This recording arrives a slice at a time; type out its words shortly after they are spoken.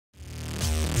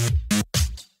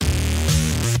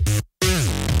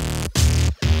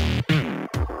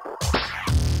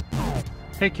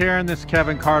Hey Karen, this is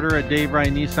Kevin Carter at Dave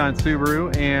Wright Nissan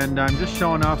Subaru, and I'm just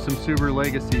showing off some Subaru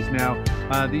Legacys now.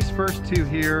 These first two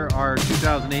here are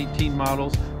 2018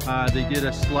 models. They did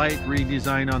a slight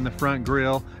redesign on the front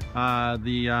grille.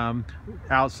 The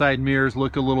outside mirrors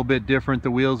look a little bit different.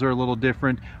 The wheels are a little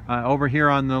different. Over here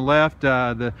on the left,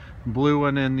 the blue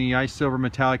one and the ice silver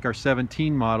metallic are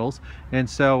 17 models, and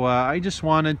so I just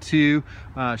wanted to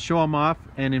show them off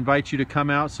and invite you to come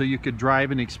out so you could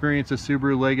drive and experience a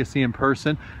Subaru Legacy in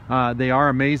person. They are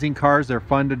amazing cars. They're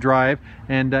fun to drive,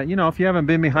 and you know, if you haven't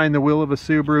been behind the wheel of a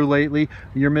Subaru lately,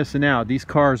 you're missing out. These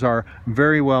cars are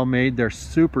very well made. They're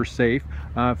super safe.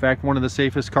 In fact, one of the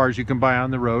safest cars you can buy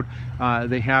on the road.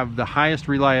 They have the highest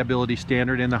reliability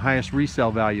standard and the highest resale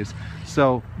values.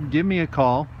 So give me a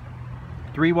call,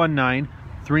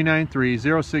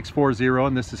 319-393-0640,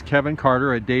 and this is Kevin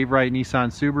Carter at Dave Wright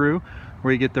Nissan Subaru,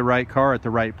 where you get the right car at the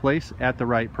right place at the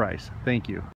right price. Thank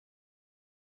you.